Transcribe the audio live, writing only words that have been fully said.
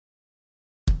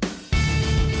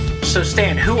So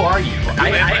Stan, who are you?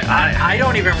 I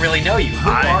don't even really know you. Who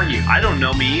are you? I don't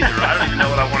know me either. I don't even know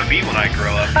what I want to be when I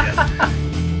grow up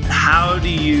yet. How do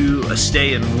you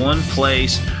stay in one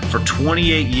place for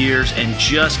 28 years and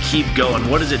just keep going?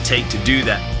 What does it take to do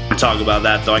that? We'll talk about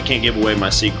that, though I can't give away my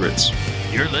secrets.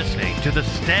 You're listening to the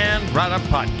Stan Rada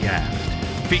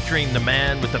Podcast, featuring the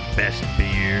man with the best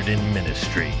beard in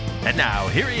ministry. And now,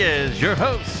 here he is, your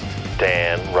host,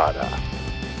 Stan Rada.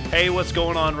 Hey, what's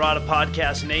going on, Rada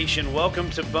Podcast Nation? Welcome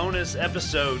to bonus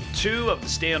episode 2 of the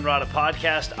Stan Rada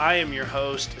Podcast. I am your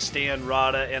host, Stan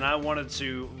Rada, and I wanted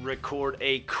to record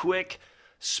a quick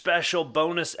special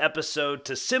bonus episode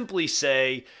to simply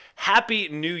say Happy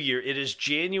New Year. It is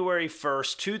January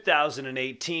 1st,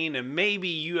 2018, and maybe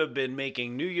you have been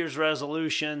making New Year's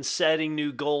resolutions, setting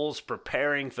new goals,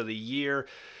 preparing for the year.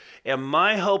 And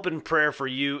my hope and prayer for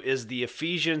you is the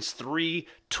Ephesians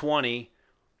 3:20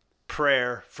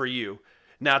 prayer for you.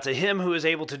 Now, to him who is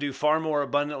able to do far more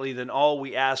abundantly than all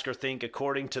we ask or think,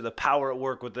 according to the power at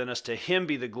work within us, to him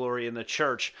be the glory in the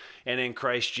church and in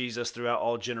Christ Jesus throughout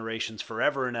all generations,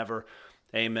 forever and ever.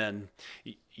 Amen.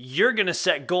 You're going to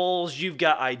set goals. You've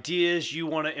got ideas. You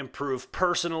want to improve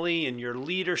personally in your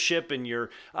leadership and your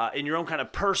own kind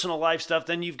of personal life stuff.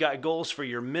 Then you've got goals for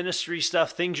your ministry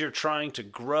stuff, things you're trying to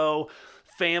grow,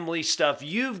 family stuff.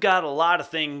 You've got a lot of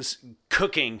things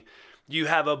cooking. You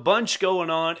have a bunch going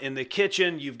on in the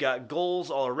kitchen. You've got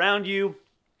goals all around you,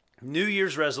 New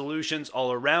Year's resolutions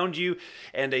all around you,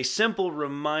 and a simple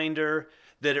reminder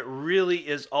that it really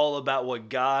is all about what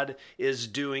God is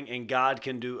doing, and God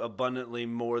can do abundantly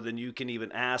more than you can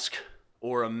even ask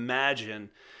or imagine.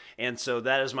 And so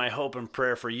that is my hope and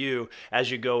prayer for you as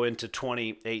you go into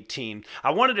 2018. I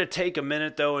wanted to take a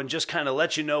minute, though, and just kind of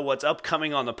let you know what's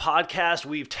upcoming on the podcast.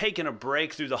 We've taken a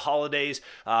break through the holidays.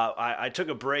 I took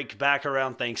a break back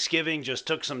around Thanksgiving, just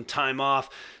took some time off,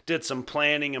 did some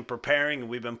planning and preparing, and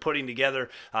we've been putting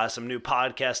together some new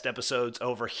podcast episodes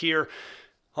over here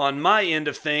on my end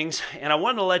of things, and I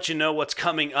wanted to let you know what's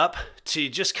coming up to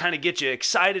just kind of get you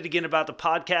excited again about the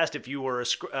podcast. If you were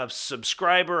a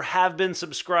subscriber, have been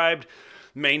subscribed,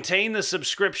 maintain the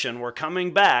subscription. We're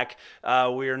coming back.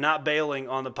 We are not bailing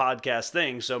on the podcast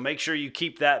thing, so make sure you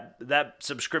keep that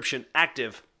subscription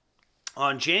active.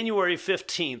 On January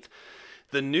 15th,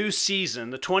 the new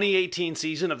season, the 2018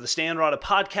 season of the Stan Rada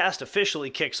Podcast officially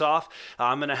kicks off.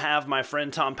 I'm going to have my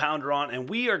friend Tom Pounder on, and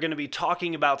we are going to be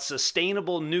talking about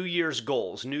sustainable New Year's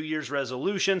goals, New Year's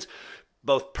resolutions,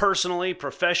 both personally,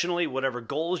 professionally, whatever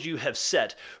goals you have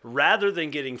set. Rather than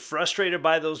getting frustrated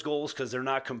by those goals because they're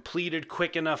not completed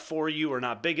quick enough for you or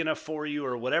not big enough for you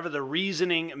or whatever the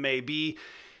reasoning may be,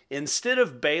 instead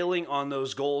of bailing on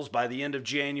those goals by the end of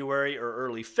January or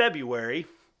early February,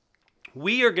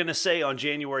 we are going to say on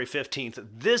January 15th,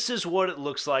 this is what it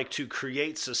looks like to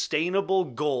create sustainable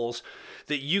goals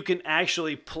that you can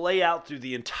actually play out through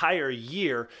the entire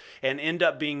year and end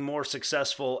up being more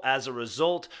successful as a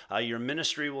result. Your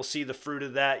ministry will see the fruit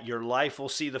of that. Your life will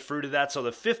see the fruit of that. So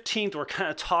the 15th, we're kind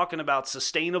of talking about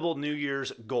sustainable New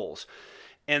Year's goals.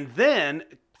 And then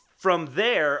from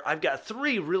there, I've got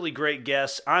 3 really great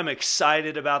guests. I'm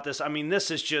excited about this. I mean, this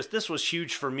was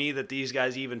huge for me that these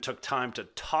guys even took time to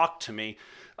talk to me,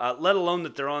 let alone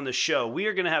that they're on the show. We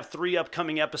are going to have 3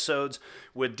 upcoming episodes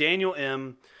with Daniel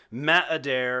M., Matt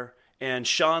Adair, and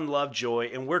Sean Lovejoy,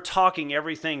 and we're talking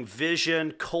everything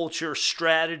vision, culture,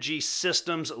 strategy,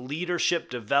 systems, leadership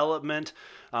development.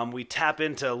 We tap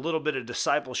into a little bit of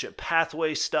discipleship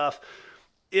pathway stuff.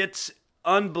 It's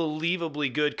unbelievably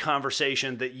good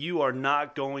conversation that you are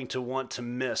not going to want to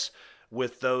miss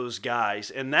with those guys.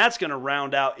 And that's going to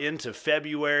round out into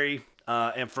February.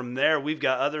 And from there, we've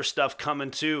got other stuff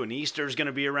coming too. And Easter's going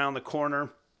to be around the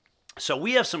corner. So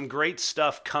we have some great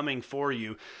stuff coming for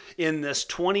you in this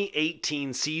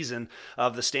 2018 season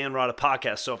of the Stan Rada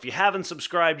Podcast. So if you haven't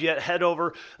subscribed yet, head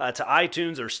over to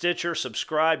iTunes or Stitcher,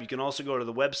 subscribe. You can also go to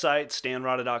the website,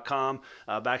 stanrada.com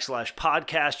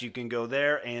 /podcast. You can go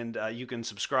there and you can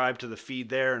subscribe to the feed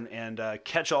there and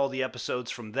catch all the episodes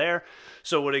from there.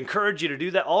 So would encourage you to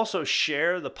do that. Also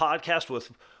share the podcast with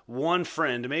one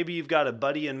friend. Maybe you've got a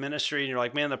buddy in ministry and you're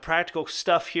like, man, the practical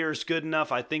stuff here is good enough.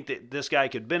 I think that this guy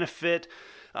could benefit.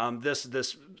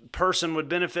 This person would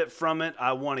benefit from it.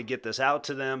 I want to get this out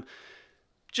to them.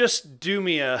 Just do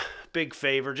me a big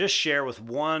favor. Just share with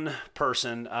one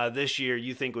person this year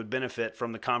you think would benefit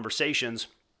from the conversations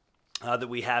that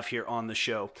we have here on the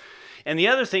show. And the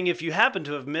other thing, if you happen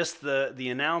to have missed the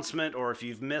announcement, or if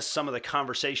you've missed some of the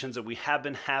conversations that we have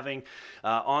been having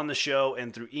on the show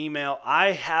and through email,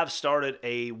 I have started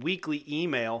a weekly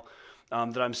email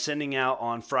that I'm sending out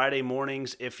on Friday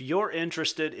mornings. If you're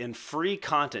interested in free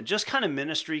content, just kind of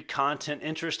ministry content,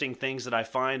 interesting things that I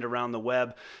find around the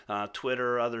web,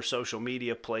 Twitter, other social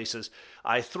media places,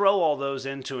 I throw all those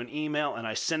into an email and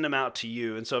I send them out to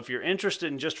you. And so if you're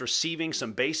interested in just receiving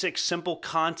some basic, simple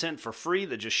content for free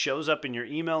that just shows up in your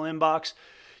email inbox,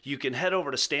 you can head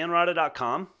over to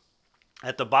stanrada.com.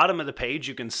 At the bottom of the page,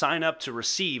 you can sign up to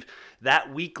receive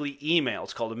that weekly email.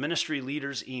 It's called a Ministry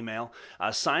Leaders email.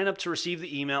 Sign up to receive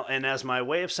the email, and as my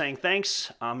way of saying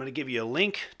thanks, I'm going to give you a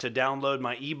link to download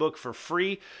my ebook for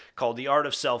free called The Art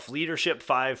of Self-Leadership,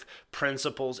 5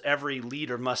 Principles Every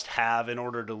Leader Must Have in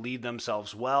order to lead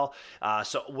themselves well.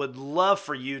 So would love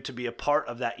for you to be a part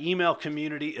of that email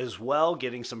community as well,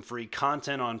 getting some free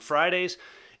content on Fridays,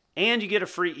 and you get a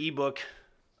free ebook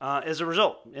as a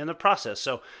result in the process.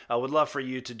 So I would love for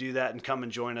you to do that and come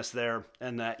and join us there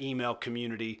in that email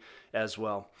community as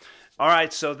well. All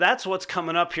right, so that's what's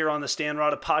coming up here on the Stan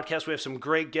Rada podcast. We have some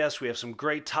great guests. We have some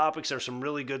great topics. There's some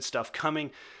really good stuff coming.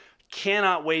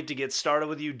 Cannot wait to get started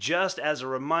with you. Just as a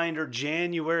reminder,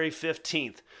 January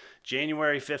 15th,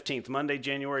 Monday,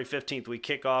 January 15th, we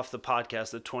kick off the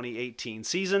podcast, the 2018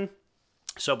 season.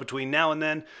 So between now and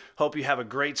then, hope you have a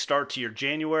great start to your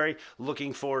January.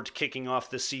 Looking forward to kicking off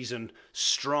this season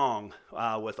strong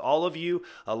with all of you,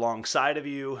 alongside of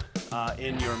you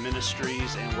in your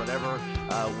ministries and whatever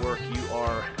work you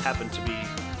happen to be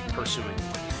pursuing.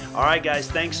 All right,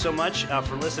 guys, thanks so much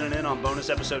for listening in on bonus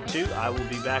episode 2. I will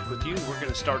be back with you. We're going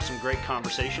to start some great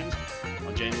conversations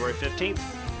on January 15th.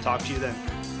 Talk to you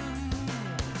then.